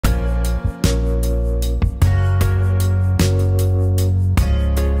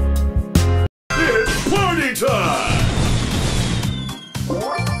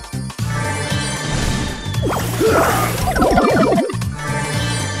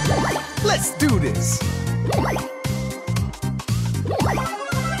Let's do this!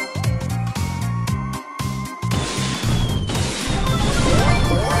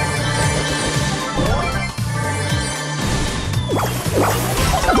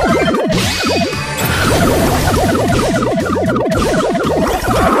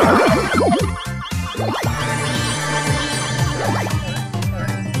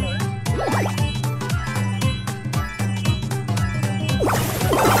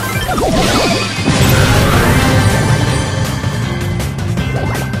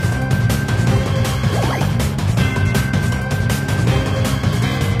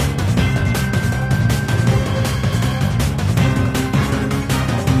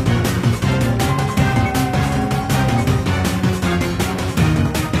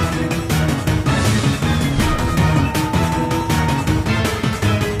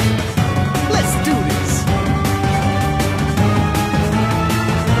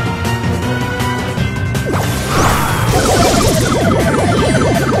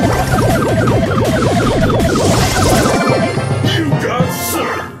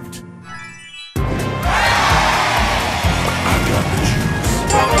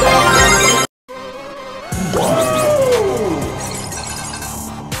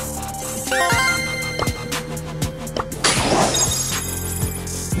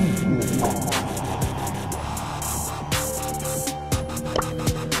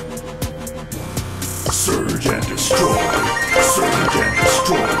 Surge and destroy! Surge and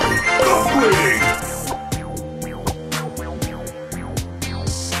destroy! Upgrading!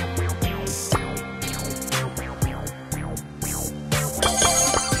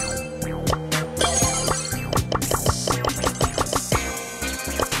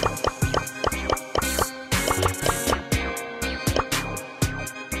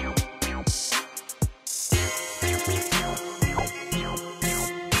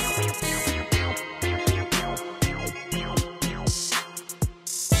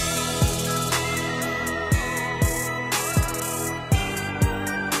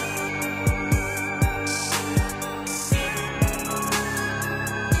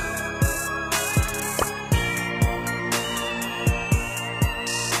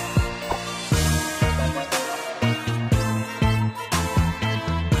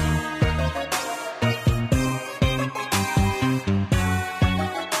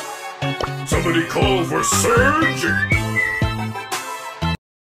 Somebody call for Surge!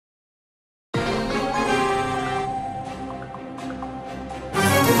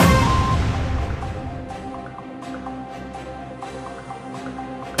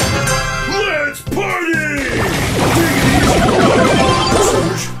 Let's party!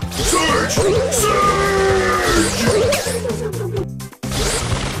 Surge! Surge! Surge!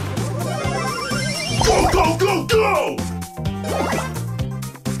 Go, go, go, go!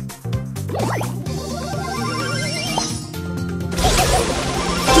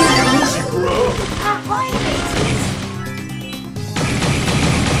 Take it easy, bro! Ahoy, mateys!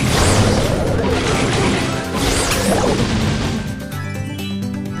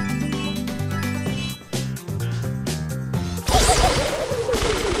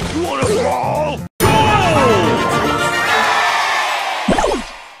 You wanna brawl? Go!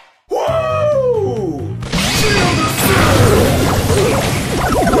 Woo! Shield the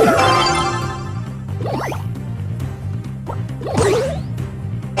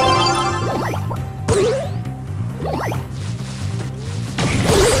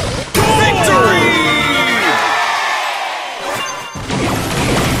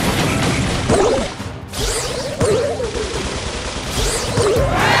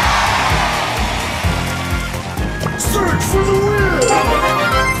Search for the win!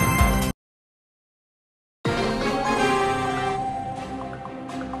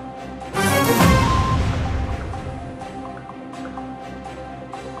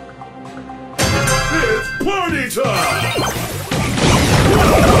 It's party time!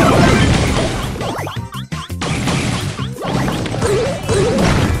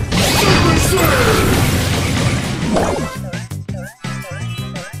 Super Surge!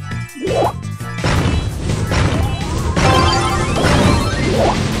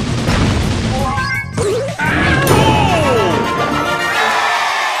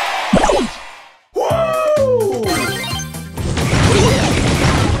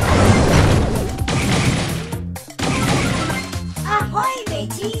 Ahoy,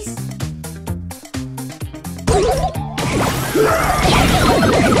 mateys!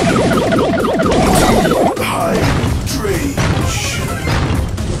 Hydration.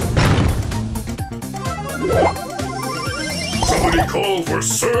 Somebody call for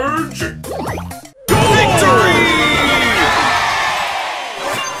Surge! Victory!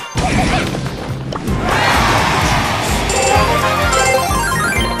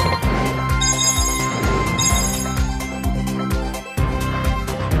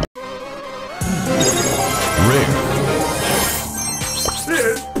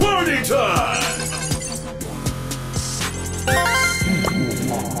 It's party time!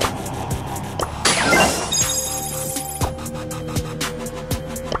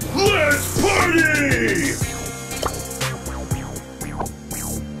 Let's party!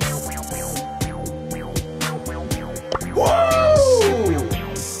 Woo!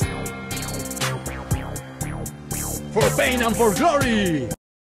 For pain and for glory!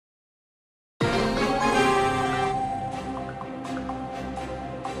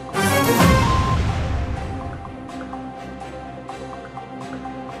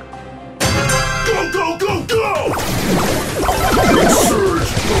 Go, go, go, go!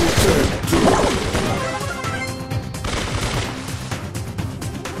 Surge Protector!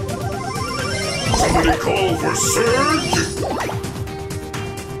 Somebody call for Surge!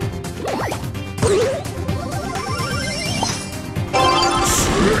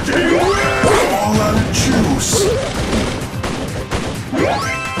 Surging Red! All out of juice!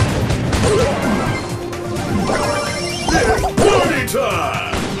 It's party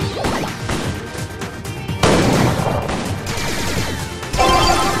time!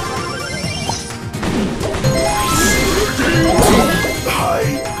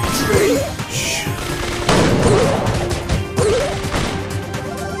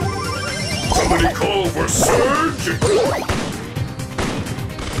 Somebody call for Surge!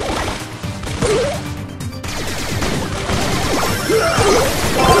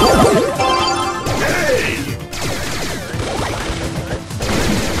 Hey!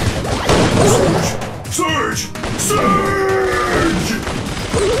 Surge! Surge! Surge!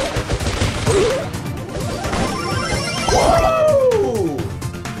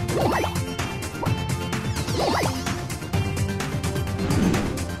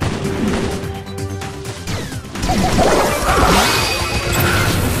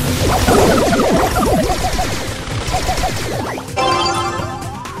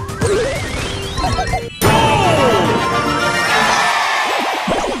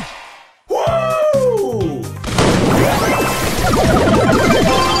 Woo!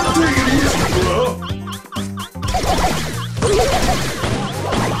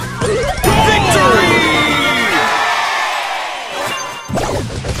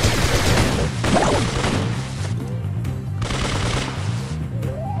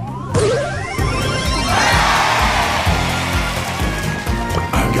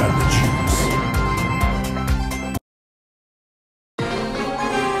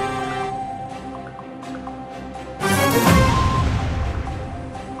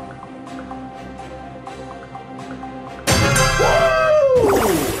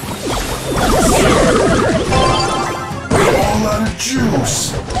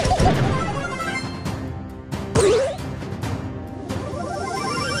 Juice!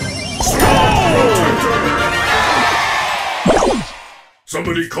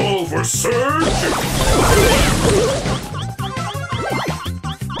 Somebody call for Surge!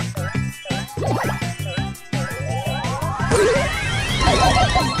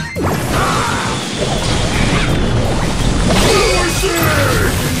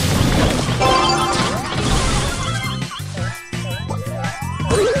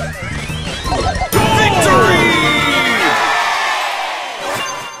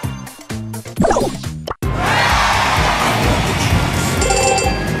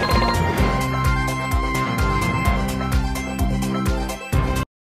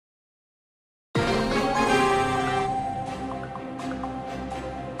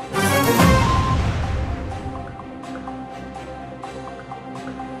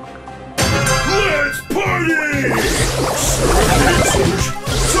 Let's party! Surge!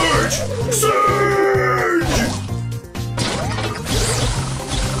 Surge! Surge!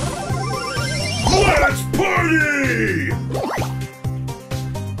 Let's party!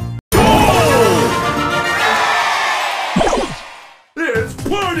 It's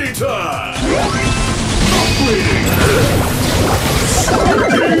party time! Completing!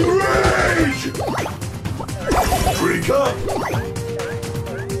 Surging rage! Drink up!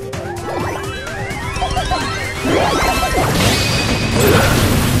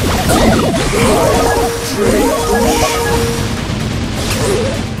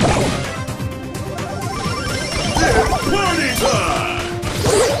 Party time!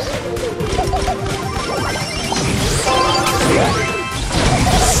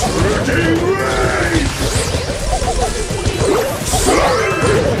 Surging rage!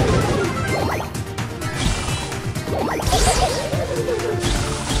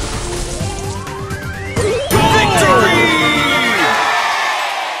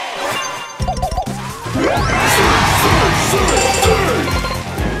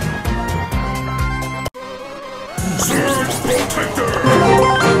 Surge Protector!